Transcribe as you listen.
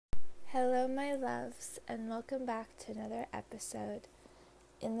Hello, my loves, and welcome back to another episode.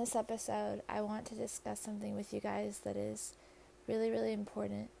 In this episode, I want to discuss something with you guys that is really, really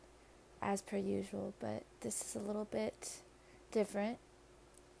important, as per usual, but this is a little bit different.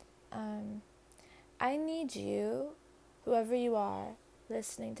 I need you, whoever you are,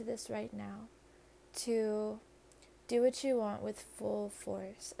 listening to this right now, to do what you want with full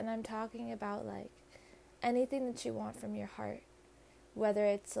force. And I'm talking about, anything that you want from your heart, whether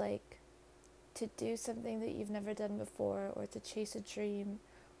it's, to do something that you've never done before, or to chase a dream,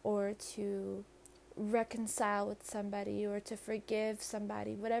 or to reconcile with somebody, or to forgive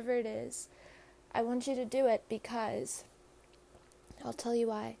somebody, whatever it is. I want you to do it because, I'll tell you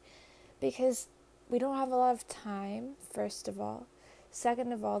why. Because we don't have a lot of time, first of all.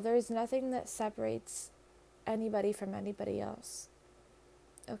 Second of all, there's nothing that separates anybody from anybody else.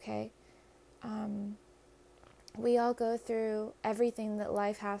 Okay? We all go through everything that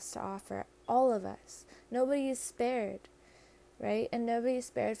life has to offer. All of us. Nobody is spared, right? And nobody is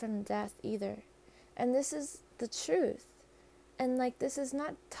spared from death either. And this is the truth. And this is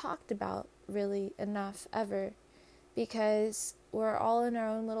not talked about really enough ever, because we're all in our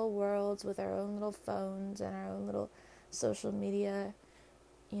own little worlds with our own little phones and our own little social media,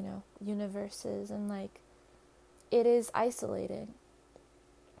 universes, and it is isolating.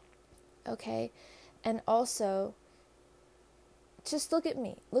 Okay? And also, just look at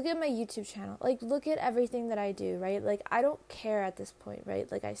me. Look at my YouTube channel. Look at everything that I do, right? I don't care at this point,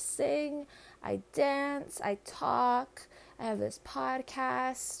 right? I sing, I dance, I talk, I have this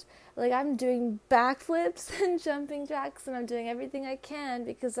podcast. I'm doing backflips and jumping jacks, and I'm doing everything I can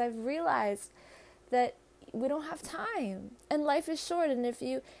because I've realized that we don't have time. And life is short, and if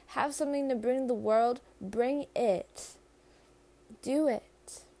you have something to bring the world, bring it. Do it.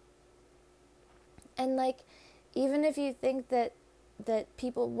 And even if you think that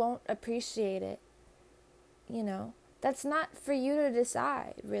people won't appreciate it, that's not for you to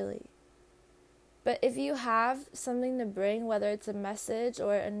decide, really. But if you have something to bring, whether it's a message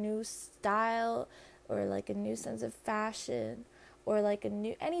or a new style or a new sense of fashion or a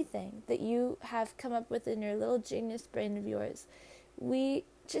new anything that you have come up with in your little genius brain of yours, we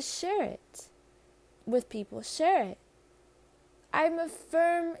just share it with people. Share it. I'm a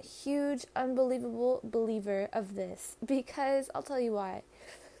firm, huge, unbelievable believer of this, because I'll tell you why.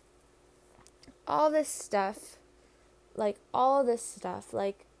 All this stuff that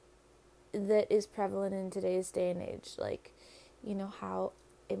is prevalent in today's day and age, how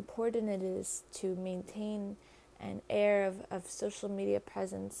important it is to maintain an air of social media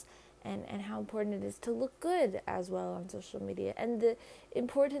presence, and how important it is to look good as well on social media, and the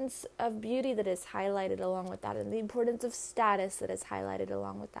importance of beauty that is highlighted along with that, and the importance of status that is highlighted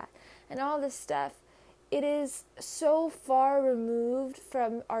along with that, and all this stuff. It is so far removed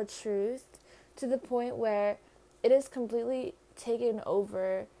from our truth to the point where it has completely taken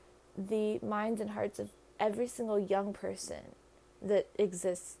over the minds and hearts of every single young person that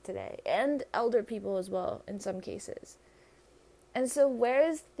exists today, and elder people as well in some cases. And so where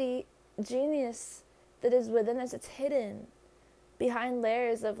is the genius that is within us? It's hidden behind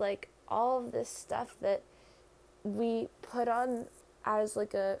layers of all of this stuff that we put on as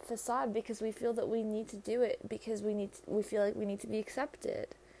a facade because we feel that we need to do it, because we feel like we need to be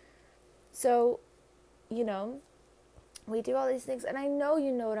accepted. So, we do all these things, and I know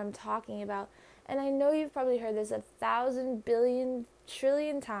you know what I'm talking about, and I know you've probably heard this 1,000 billion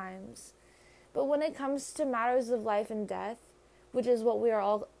trillion times. But when it comes to matters of life and death, which is what we are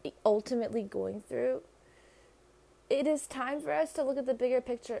all ultimately going through, it is time for us to look at the bigger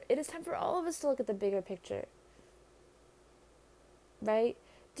picture. It is time for all of us to look at the bigger picture. Right?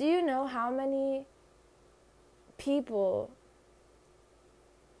 Do you know how many people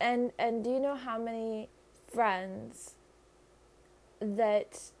and do you know how many friends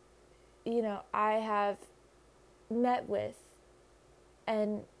that, I have met with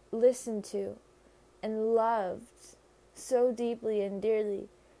and listened to and loved so deeply and dearly,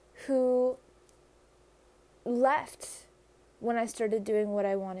 who left when I started doing what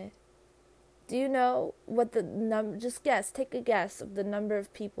I wanted? Do you know what the number? Just guess. Take a guess of the number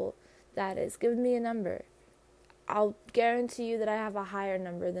of people that is. Give me a number. I'll guarantee you that I have a higher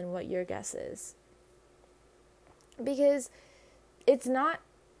number than what your guess is. Because it's not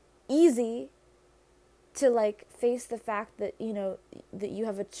easy to face the fact that, that you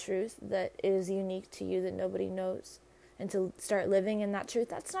have a truth that is unique to you that nobody knows, and to start living in that truth.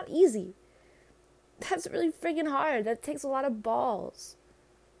 That's not easy. That's really friggin' hard. That takes a lot of balls.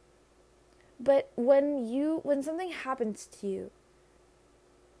 But when something happens to you,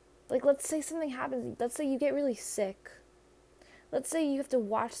 let's say something happens, let's say you get really sick, Let's say you have to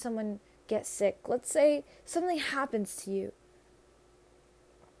watch someone get sick. Let's say something happens to you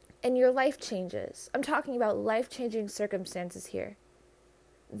and your life changes. I'm talking about life-changing circumstances here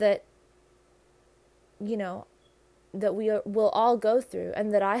that, that will all go through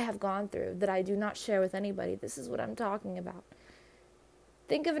and that I have gone through that I do not share with anybody. This is what I'm talking about.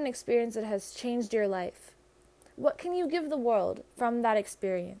 Think of an experience that has changed your life. What can you give the world from that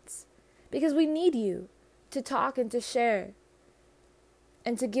experience? Because we need you to talk and to share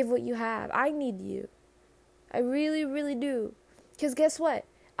and to give what you have. I need you. I really, really do. Because guess what?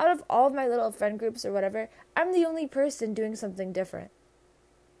 Out of all of my little friend groups or whatever, I'm the only person doing something different.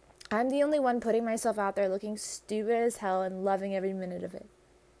 I'm the only one putting myself out there looking stupid as hell and loving every minute of it.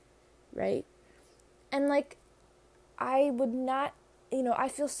 Right? And I would not, I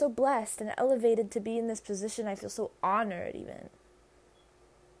feel so blessed and elevated to be in this position. I feel so honored even.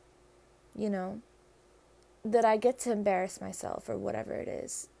 That I get to embarrass myself or whatever it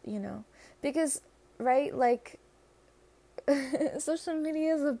is, Because, right, social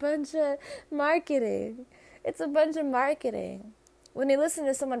media is a bunch of marketing. It's a bunch of marketing. When you listen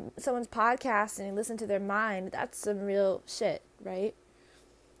to someone's podcast and you listen to their mind, that's some real shit, right?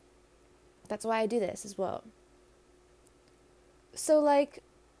 That's why I do this as well. So,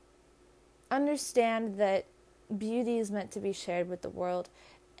 understand that beauty is meant to be shared with the world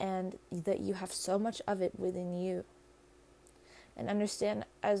and that you have so much of it within you. And understand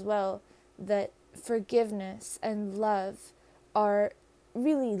as well that forgiveness and love are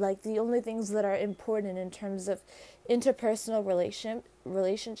really the only things that are important in terms of interpersonal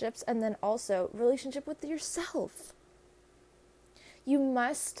relationships and then also relationship with yourself. You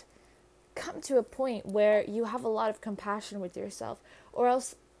must come to a point where you have a lot of compassion with yourself, or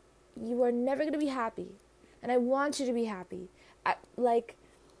else you are never going to be happy. And I want you to be happy.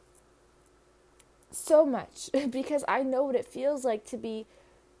 So much, because I know what it feels like to be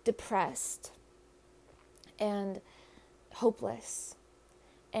depressed and hopeless,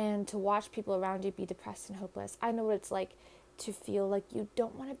 and to watch people around you be depressed and hopeless. I know what it's like to feel like you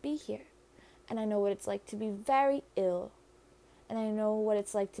don't want to be here. And I know what it's like to be very ill. And I know what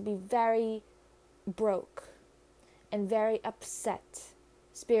it's like to be very broke and very upset,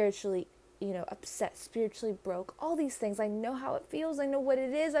 spiritually broke. All these things. I know how it feels. I know what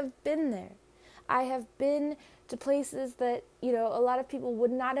it is. I've been there. I have been to places that, a lot of people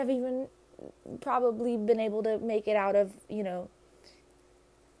would not have even probably been able to make it out of,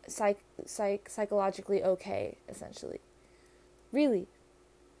 psychologically okay, essentially. Really.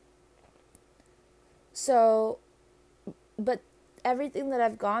 So, but everything that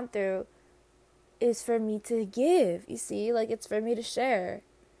I've gone through is for me to give, you see? It's for me to share.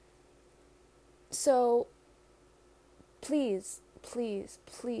 So, please,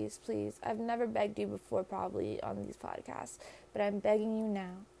 I've never begged you before probably on these podcasts, but I'm begging you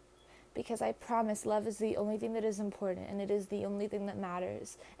now. Because I promise love is the only thing that is important, and it is the only thing that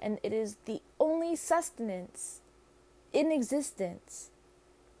matters, and it is the only sustenance in existence.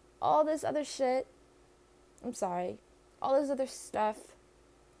 All this other shit, all this other stuff,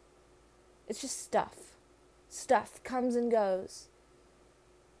 it's just stuff. Stuff comes and goes,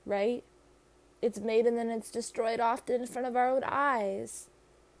 right? It's made and then it's destroyed often in front of our own eyes.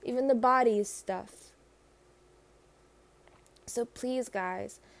 Even the body is stuff. So please,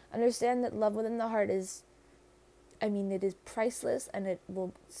 guys, understand that love within the heart it is priceless, and it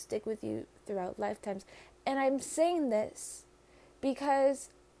will stick with you throughout lifetimes. And I'm saying this because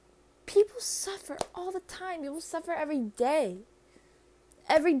people suffer all the time. People suffer every day.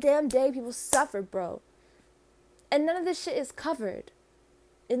 Every damn day people suffer, bro. And none of this shit is covered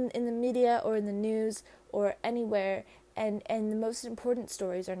in the media or in the news or anywhere. And the most important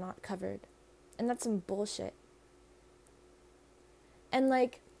stories are not covered. And that's some bullshit. And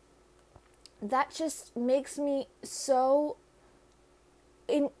that just makes me so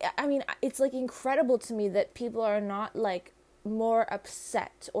it's incredible to me that people are not more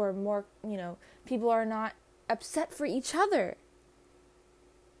upset, or more, people are not upset for each other.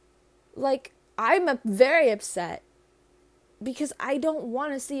 I'm very upset because I don't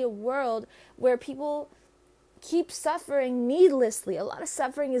want to see a world where people keep suffering needlessly. A lot of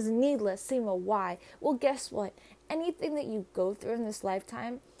suffering is needless. Sima, why? Well, guess what? Anything that you go through in this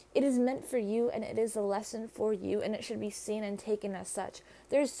lifetime, it is meant for you, and it is a lesson for you, and it should be seen and taken as such.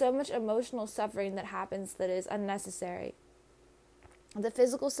 There's so much emotional suffering that happens that is unnecessary. The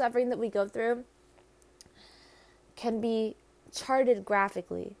physical suffering that we go through can be charted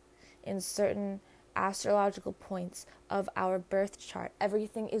graphically in certain astrological points of our birth chart.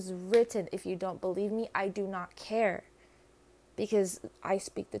 Everything is written. If you don't believe me, I do not care, because I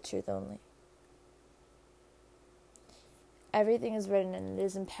speak the truth only. Everything is written, and it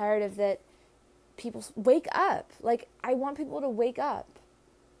is imperative that people wake up. Like, I want people to wake up.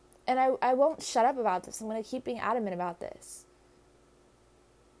 And I won't shut up about this. I'm going to keep being adamant about this.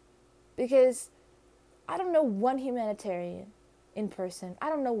 Because I don't know one humanitarian in person. I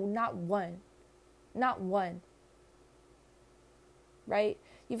don't know, not one. Not one. Right?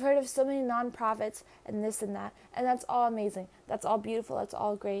 You've heard of so many nonprofits and this and that. And that's all amazing. That's all beautiful. That's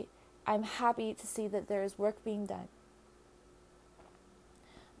all great. I'm happy to see that there is work being done.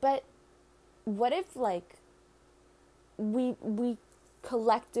 But what if, like, we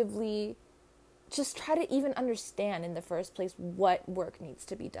collectively just try to even understand in the first place what work needs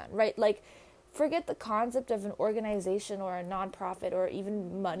to be done, right? Like, forget the concept of an organization or a nonprofit or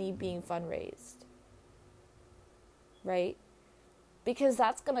even money being fundraised, right? Because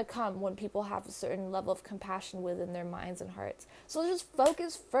that's going to come when people have a certain level of compassion within their minds and hearts. So just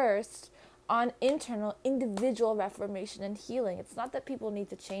focus first on internal, individual reformation and healing. It's not that people need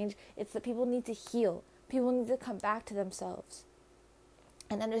to change, it's that people need to heal. People need to come back to themselves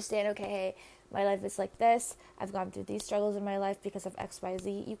and understand, okay, hey, my life is like this. I've gone through these struggles in my life because of X, Y,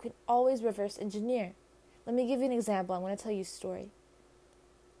 Z. You can always reverse engineer. Let me give you an example. I'm going to tell you a story.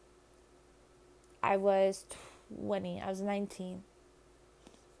 I was 20. I was 19.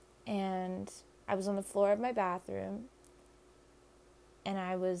 And I was on the floor of my bathroom. And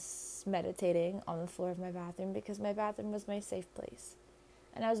I was meditating on the floor of my bathroom because my bathroom was my safe place.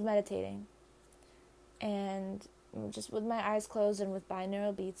 And I was meditating. And just with my eyes closed and with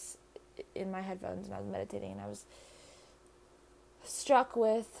binaural beats in my headphones, and I was meditating, and I was struck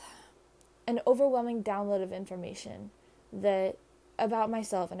with an overwhelming download of information that about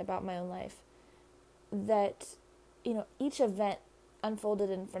myself and about my own life, that, you know, each event unfolded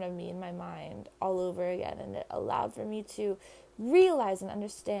in front of me in my mind all over again, and it allowed for me to realize and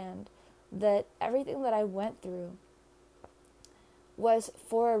understand that everything that I went through was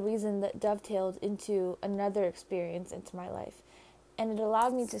for a reason that dovetailed into another experience into my life. And it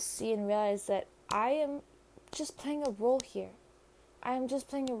allowed me to see and realize that I am just playing a role here. I am just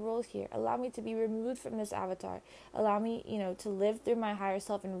playing a role here. Allow me to be removed from this avatar. Allow me, you know, to live through my higher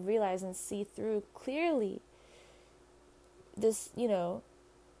self and realize and see through clearly this, you know,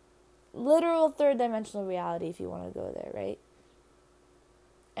 literal third dimensional reality, if you want to go there, right?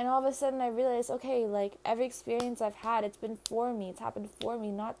 And all of a sudden I realized, okay, like, every experience I've had, it's been for me. It's happened for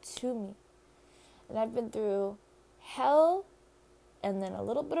me, not to me. And I've been through hell, and then a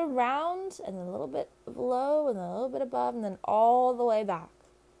little bit around, and then a little bit below, and then a little bit above, and then all the way back.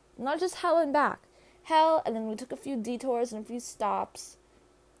 Not just hell and back. Hell, and then we took a few detours and a few stops.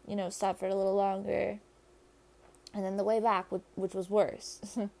 You know, stopped for a little longer. And then the way back, which was worse.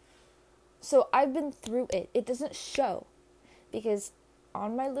 So I've been through it. It doesn't show. Because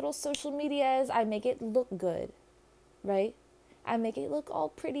on my little social medias, I make it look good. Right? I make it look all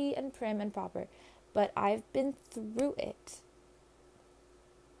pretty and prim and proper. But I've been through it.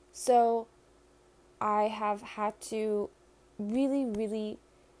 So I have had to really, really,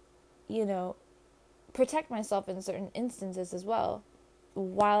 you know, protect myself in certain instances as well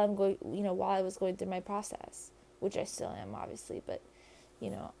while I was going through my process, which I still am, obviously, but, you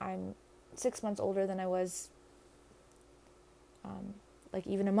know, I'm 6 months older than I was, like,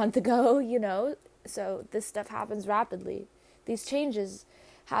 even a month ago, you know, so this stuff happens rapidly. These changes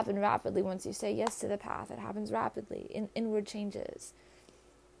happen rapidly once you say yes to the path. It happens rapidly, in inward changes.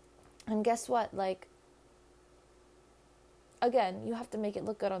 And guess what? Like, again, you have to make it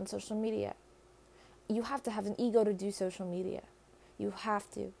look good on social media. You have to have an ego to do social media. You have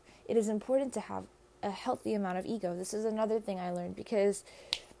to. It is important to have a healthy amount of ego. This is another thing I learned because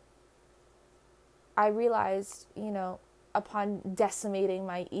I realized, you know, upon decimating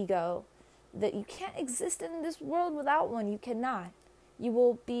my ego, that you can't exist in this world without one. You cannot. You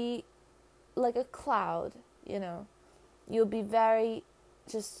will be like a cloud, you know. You'll be very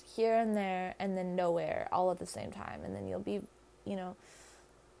just here and there and then nowhere all at the same time. And then you'll be, you know,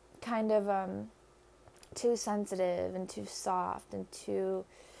 kind of too sensitive and too soft and too...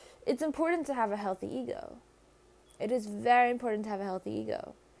 It's important to have a healthy ego. It is very important to have a healthy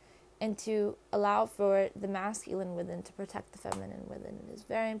ego and to allow for the masculine within to protect the feminine within. It is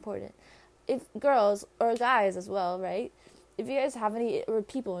very important. If girls or guys as well, right? If you guys have any, or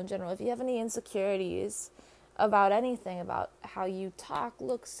people in general, if you have any insecurities about anything, about how you talk,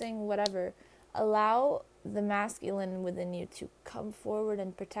 look, sing, whatever, allow the masculine within you to come forward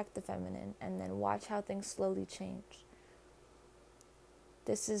and protect the feminine, and then watch how things slowly change.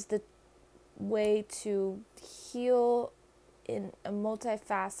 This is the way to heal in a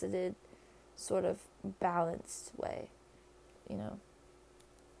multifaceted, sort of balanced way, you know,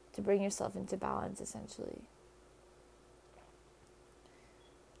 to bring yourself into balance, essentially.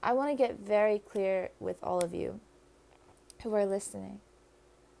 I want to get very clear with all of you who are listening,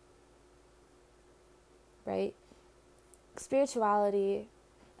 right? Spirituality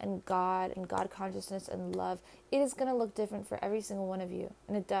and God consciousness and love, it is going to look different for every single one of you,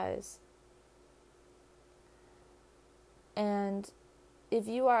 and it does. And if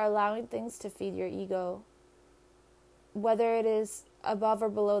you are allowing things to feed your ego, whether it is above or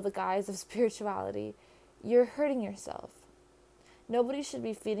below the guise of spirituality, you're hurting yourself. Nobody should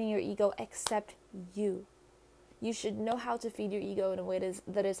be feeding your ego except you. You should know how to feed your ego in a way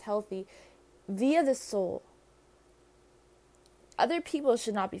that is healthy via the soul. Other people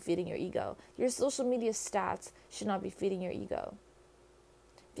should not be feeding your ego. Your social media stats should not be feeding your ego.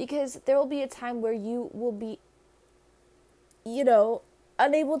 Because there will be a time where you will be,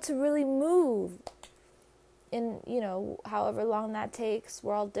 unable to really move. And, however long that takes,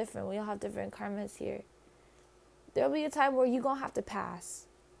 we're all different. We all have different karmas here. There will be a time where you're going to have to pass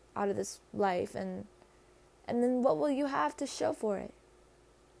out of this life. And then what will you have to show for it?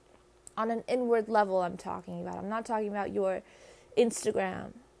 On an inward level, I'm talking about. I'm not talking about your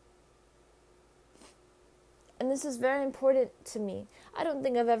Instagram. And this is very important to me. I don't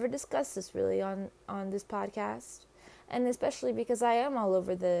think I've ever discussed this really on this podcast. And especially because I am all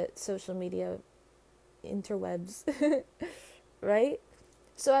over the social media interwebs, right?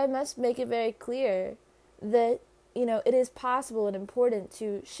 So I must make it very clear that, it is possible and important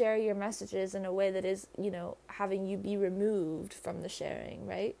to share your messages in a way that is, having you be removed from the sharing,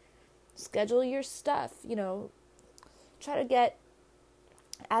 right? Schedule your stuff, try to get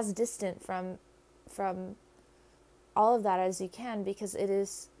as distant from all of that as you can, because it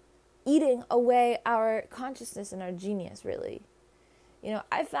is eating away our consciousness and our genius, really.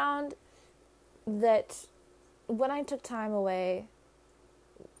 I found that when I took time away,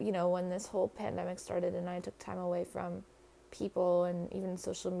 when this whole pandemic started and I took time away from people and even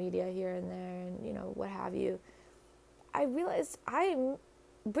social media here and there and, what have you, I realized I'm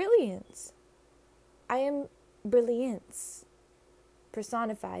brilliance. I am brilliance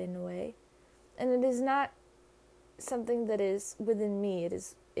personified in a way. And it is not something that is within me. It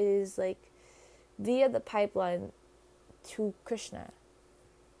is like via the pipeline to Krishna.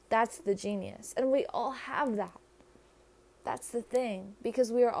 That's the genius. And we all have that. That's the thing.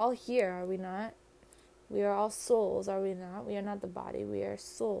 Because we are all here, are we not? We are all souls, are we not? We are not the body. We are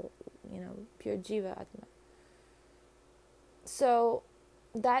soul, pure Jiva Atma. So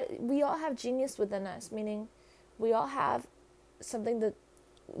that we all have genius within us, meaning we all have something that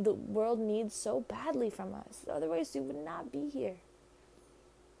the world needs so badly from us. Otherwise, you would not be here.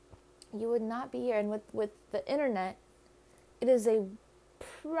 You would not be here. And with the internet, it is a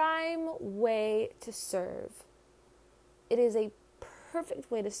prime way to serve. It is a perfect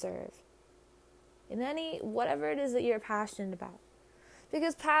way to serve in whatever it is that you're passionate about.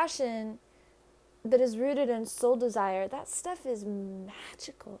 Because passion that is rooted in soul desire, that stuff is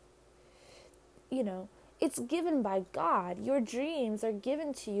magical. It's given by God. Your dreams are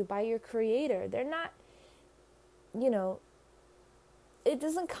given to you by your Creator. They're not, it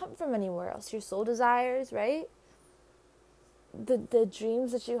doesn't come from anywhere else. Your soul desires, right? The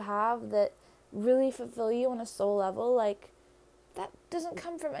dreams that you have that really fulfill you on a soul level, like, that doesn't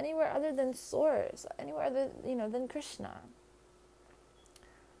come from anywhere other than Source, anywhere other, than Krishna.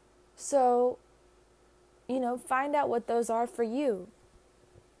 So, find out what those are for you,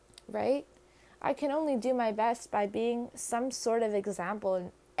 right? I can only do my best by being some sort of example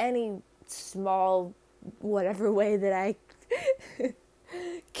in any small, whatever way that I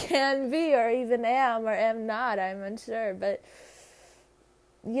can be, or even am, or am not, I'm unsure, but,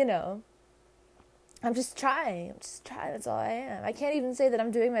 I'm just trying, that's all I am. I can't even say that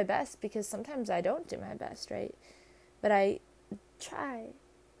I'm doing my best, because sometimes I don't do my best, right? But I try,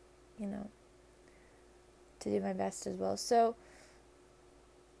 to do my best as well. So,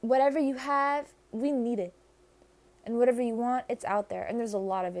 whatever you have, we need it. And whatever you want, it's out there. And there's a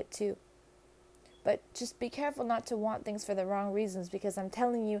lot of it too. But just be careful not to want things for the wrong reasons, because I'm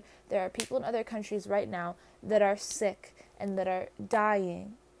telling you, there are people in other countries right now that are sick and that are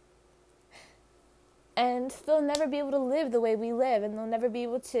dying. And they'll never be able to live the way we live, and they'll never be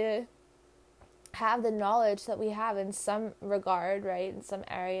able to have the knowledge that we have in some regard, right? In some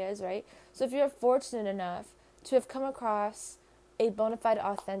areas, right? So if you're fortunate enough to have come across a bona fide,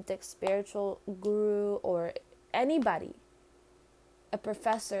 authentic spiritual guru, or anybody, a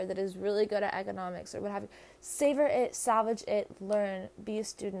professor that is really good at economics or what have you, savor it, salvage it, learn, be a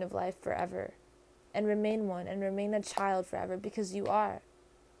student of life forever, and remain one, and remain a child forever, because you are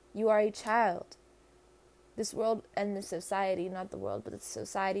a child. This world and the society, not the world, but the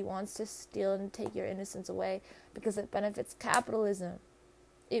society wants to steal and take your innocence away because it benefits capitalism.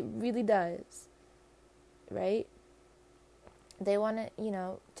 It really does, right? They want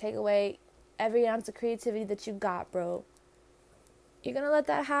to, take away every ounce of creativity that you got, bro. You're going to let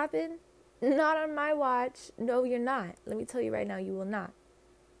that happen? Not on my watch. No, you're not. Let me tell you right now, you will not.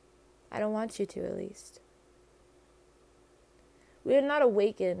 I don't want you to, at least. We are not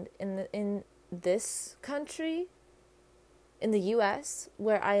awakened in this country, in the U.S.,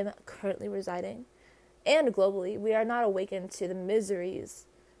 where I am currently residing, and globally. We are not awakened to the miseries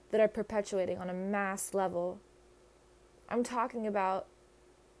that are perpetuating on a mass level. I'm talking about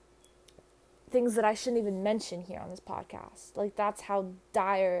things that I shouldn't even mention here on this podcast. Like, that's how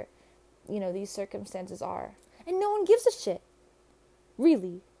dire, these circumstances are. And no one gives a shit.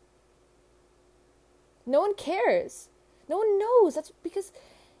 Really. No one cares. No one knows. That's because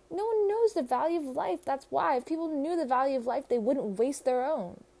no one knows the value of life. That's why. If people knew the value of life, they wouldn't waste their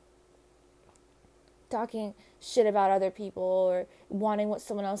own. Talking shit about other people or wanting what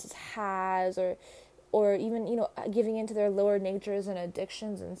someone else has or even, giving into their lower natures and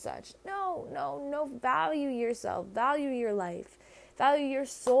addictions and such. No. Value yourself. Value your life. Value your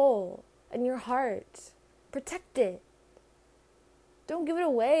soul and your heart. Protect it. Don't give it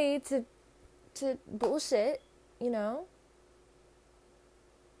away to bullshit,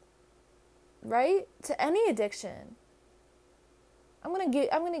 right? To any addiction. I'm gonna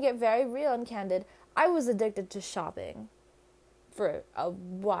get very real and candid. I was addicted to shopping for a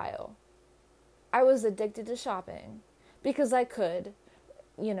while. I was addicted to shopping because I could,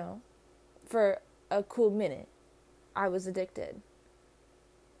 for a cool minute. I was addicted.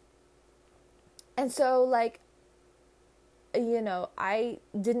 And so, I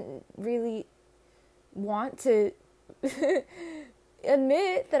didn't really want to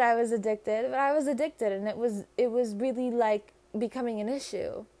admit that I was addicted, but I was addicted, and it was really becoming an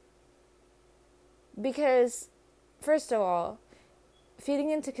issue. Because, first of all, feeding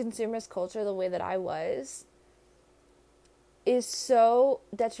into consumerist culture the way that I was is so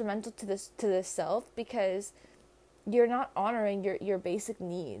detrimental to the self, because you're not honoring your basic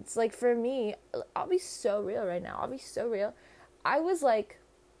needs. Like, for me, I'll be so real right now. I was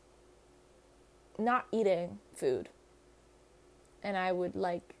not eating food, and I would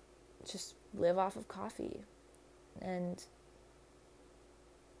just live off of coffee, and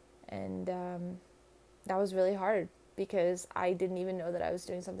that was really hard because I didn't even know that I was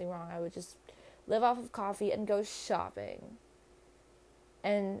doing something wrong. I would just live off of coffee and go shopping,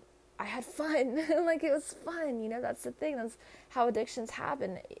 and I had fun. It was fun, that's the thing. That's how addictions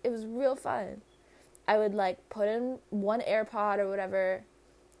happen. It was real fun. I would put in one AirPod or whatever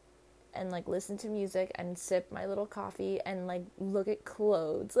and listen to music and sip my little coffee and look at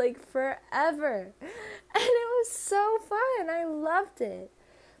clothes forever. And it was so fun. I loved it.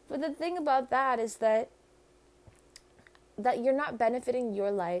 But the thing about that is that you're not benefiting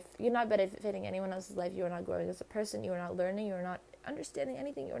your life. You're not benefiting anyone else's life. You are not growing as a person. You are not learning. You are not understanding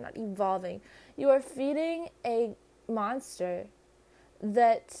anything. You are not evolving. You are feeding a monster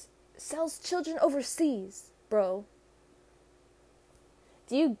that sells children overseas, bro.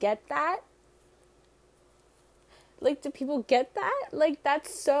 Do you get that? Do people get that?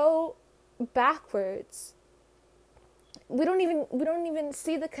 That's so backwards. We don't even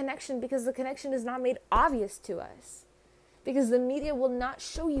see the connection because the connection is not made obvious to us. Because the media will not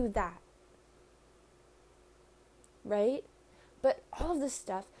show you that. Right? But all of this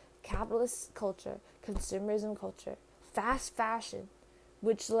stuff, capitalist culture, consumerism culture, fast fashion,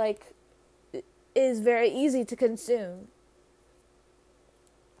 which is very easy to consume.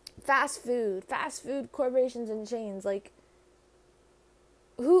 Fast food corporations and chains,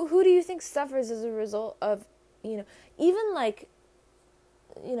 who do you think suffers as a result of, even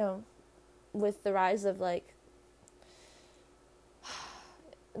with the rise of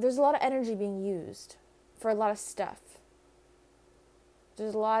there's a lot of energy being used for a lot of stuff.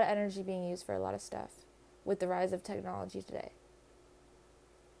 There's a lot of energy being used for a lot of stuff with the rise of technology today.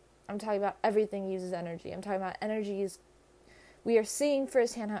 I'm talking about everything uses energy. I'm talking about we are seeing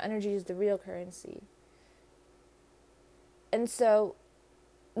firsthand how energy is the real currency. And so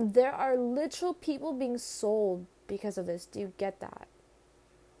there are literal people being sold because of this. Do you get that?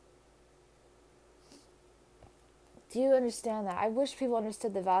 Do you understand that? I wish people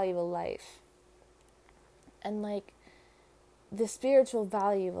understood the value of life. And the spiritual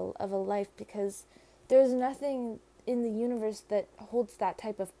value of a life, because there's nothing in the universe that holds that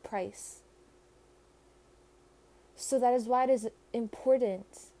type of price. So that is why it is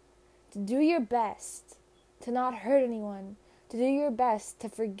important to do your best to not hurt anyone, to do your best to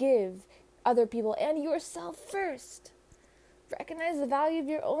forgive other people and yourself first. Recognize the value of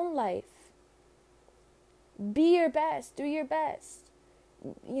your own life. Be your best. Do your best.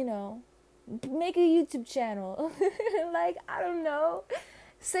 you know, make a YouTube channel. Like, I don't know.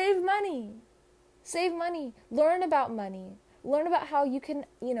 Save money. Save money. Learn about money. Learn about how you can,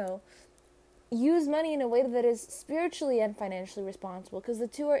 you know, use money in a way that is spiritually and financially responsible, because the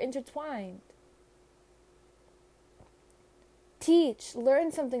two are intertwined. Teach.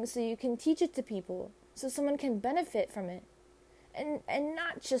 Learn something so you can teach it to people, so someone can benefit from it. And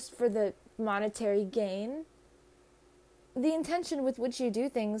not just for the monetary gain. The intention with which you do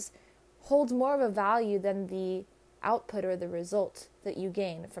things holds more of a value than the output or the result that you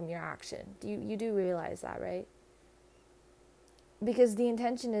gain from your action. You do realize that, right? Because the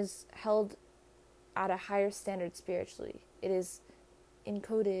intention is held at a higher standard spiritually. It is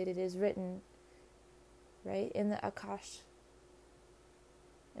encoded, it is written, right, in the Akash.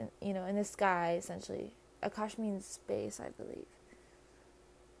 And, you know, in the sky, essentially. Akash means space, I believe,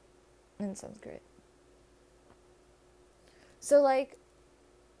 in Sanskrit. So, like,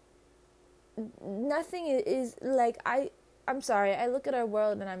 nothing is, like, I'm sorry, I look at our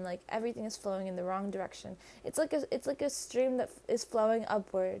world and I'm like, everything is flowing in the wrong direction. It's like a stream that is flowing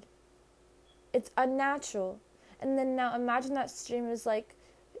upward. It's unnatural. And then now imagine that stream is like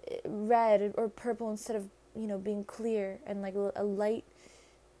red or purple instead of, you know, being clear and like a light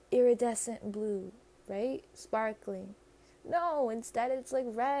iridescent blue, right? Sparkling. No, instead it's like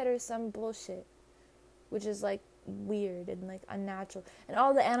red or some bullshit, which is like weird and like unnatural. And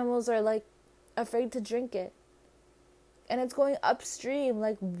all the animals are like afraid to drink it. And it's going upstream,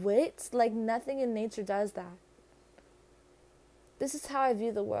 like, what? Like, nothing in nature does that. This is how I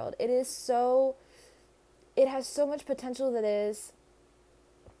view the world. It has so much potential that is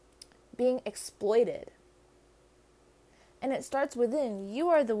being exploited. And it starts within. You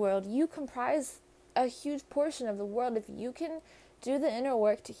are the world. You comprise a huge portion of the world. If you can do the inner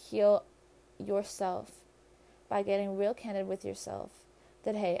work to heal yourself by getting real candid with yourself,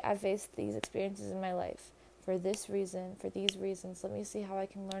 that, hey, I've faced these experiences in my life for this reason, for these reasons. Let me see how I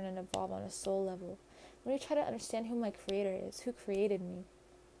can learn and evolve on a soul level. Let me try to understand who my creator is, who created me,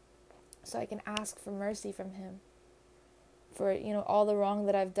 so I can ask for mercy from him for, you know, all the wrong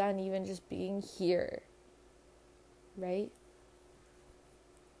that I've done, even just being here, right?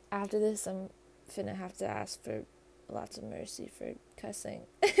 After this, I'm finna have to ask for lots of mercy for cussing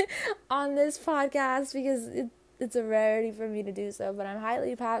on this podcast, because it's a rarity for me to do so, but I'm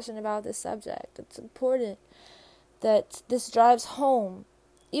highly passionate about this subject. It's important that this drives home,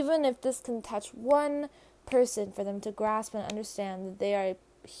 even if this can touch one person, for them to grasp and understand that they are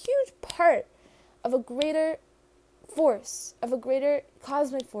a huge part of a greater force, of a greater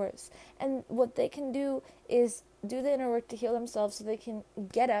cosmic force. And what they can do is do the inner work to heal themselves so they can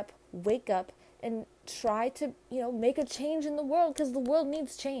get up, wake up, and try to, you know, make a change in the world, because the world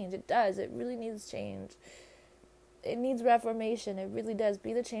needs change. It does. It really needs change. It needs reformation. It really does.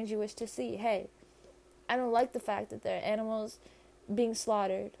 Be the change you wish to see. Hey, I don't like the fact that there are animals being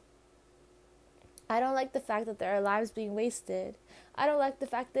slaughtered. I don't like the fact that there are lives being wasted. I don't like the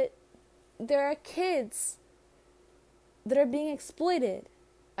fact that there are kids that are being exploited.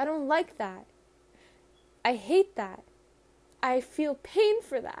 I don't like that. I hate that. I feel pain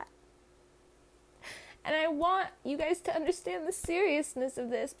for that. And I want you guys to understand the seriousness of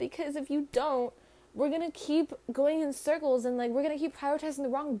this, because if you don't, we're going to keep going in circles and, like, we're going to keep prioritizing the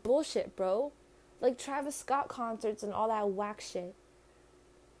wrong bullshit, bro. Like Travis Scott concerts and all that whack shit.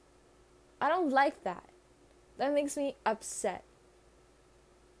 I don't like that. That makes me upset.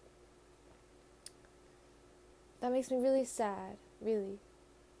 That makes me really sad, really.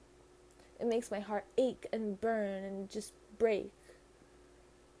 It makes my heart ache and burn and just break.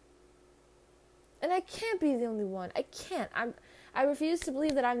 And I can't be the only one. I can't. I refuse to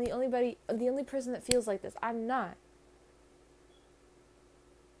believe that I'm the only person that feels like this. I'm not.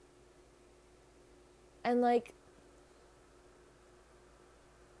 And, like,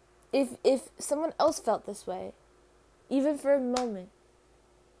 if someone else felt this way, even for a moment,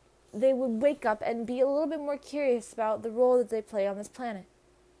 they would wake up and be a little bit more curious about the role that they play on this planet.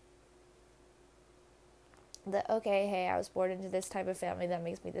 That, okay, hey, I was born into this type of family, that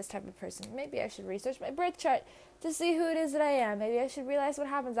makes me this type of person. Maybe I should research my birth chart to see who it is that I am. Maybe I should realize what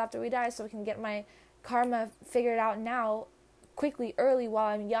happens after we die so I can get my karma figured out now, quickly, early, while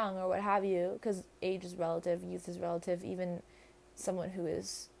I'm young, or what have you, because age is relative, youth is relative. Even someone who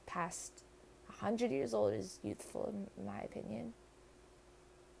is past 100 years old is youthful, in my opinion.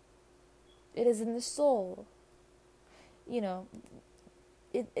 It is in the soul. You know,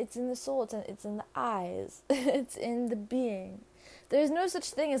 it's in the soul, it's in the eyes, it's in the being. There's no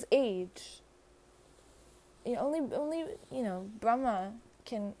such thing as age. You know, only you know, Brahma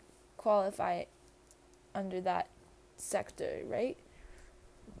can qualify under that sector, right?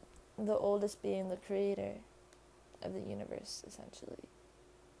 the oldest being the creator of the universe, essentially.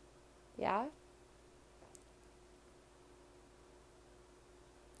 Yeah?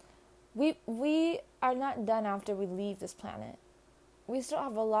 We are not done after we leave this planet. We still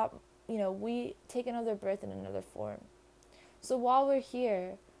have a lot, we take another birth in another form. So while we're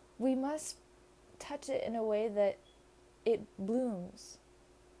here, we must touch it in a way that it blooms.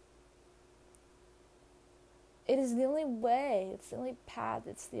 It is the only way, it's the only path,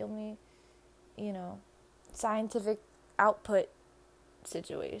 it's the only, scientific output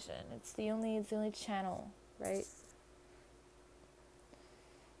situation. It's the only channel, right?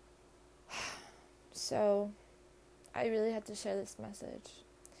 So, I really had to share this message.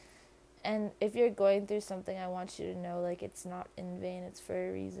 And if you're going through something, I want you to know, like, it's not in vain, it's for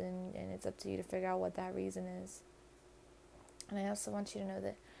a reason, and it's up to you to figure out what that reason is. And I also want you to know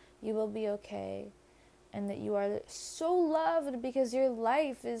that you will be okay, and that you are so loved because your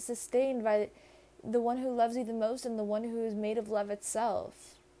life is sustained by the one who loves you the most and the one who is made of love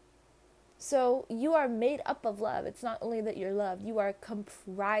itself. So you are made up of love. It's not only that you're loved, you are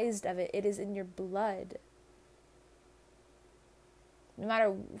comprised of it. It is in your blood. No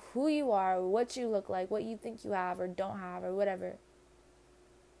matter who you are, what you look like, what you think you have or don't have or whatever.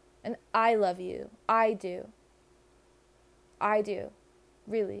 And I love you. I do.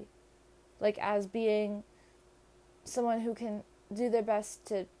 Really. Like, as being someone who can do their best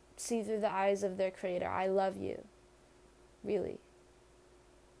to see through the eyes of their creator. I love you. Really.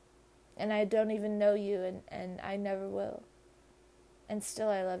 And I don't even know you, and I never will. And still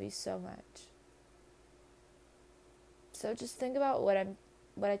I love you so much. So just think about what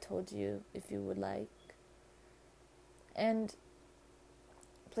I told you, if you would like. And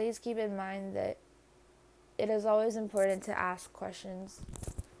please keep in mind that it is always important to ask questions.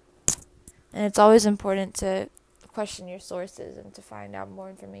 And it's always important to question your sources and to find out more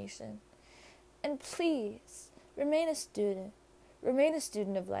information. And please, remain a student. Remain a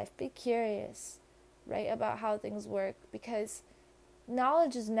student of life. Be curious, right, about how things work. Because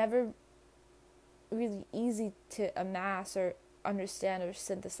knowledge is never really easy to amass or understand or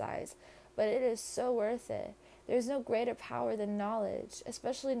synthesize. But it is so worth it. There's no greater power than knowledge,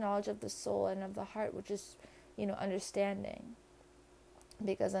 especially knowledge of the soul and of the heart, which is, understanding.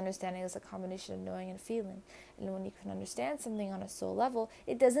 Because understanding is a combination of knowing and feeling. And when you can understand something on a soul level,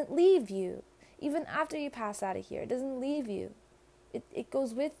 it doesn't leave you. Even after you pass out of here, it doesn't leave you. It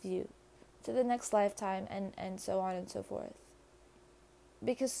goes with you to the next lifetime and so on and so forth.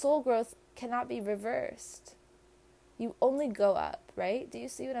 Because soul growth cannot be reversed. You only go up, right? Do you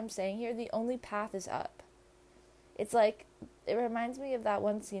see what I'm saying here? The only path is up. It's like, it reminds me of that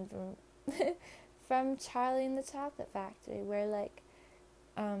one scene from Charlie and the Chocolate Factory, where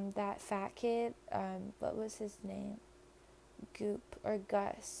that fat kid, what was his name? Goop or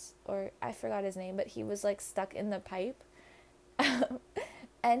Gus, or I forgot his name, but he was stuck in the pipe.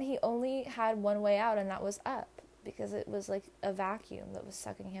 And he only had one way out, and that was up, because it was a vacuum that was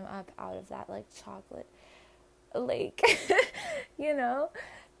sucking him up out of that chocolate lake.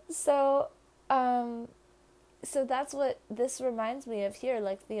 So that's what this reminds me of here.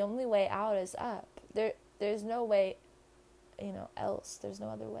 The only way out is up. There's no way else. There's no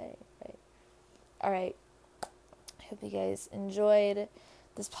other way, right? All right. I hope you guys enjoyed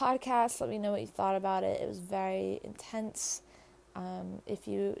this podcast. Let me know what you thought about it. It was very intense. If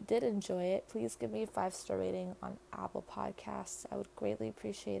you did enjoy it, please give me a 5-star rating on Apple Podcasts. I would greatly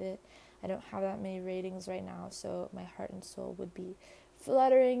appreciate it. I don't have that many ratings right now, so my heart and soul would be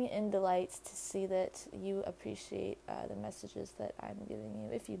fluttering in delight to see that you appreciate the messages that I'm giving you.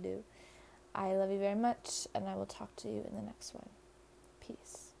 If you do, I love you very much, and I will talk to you in the next one.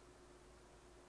 Peace.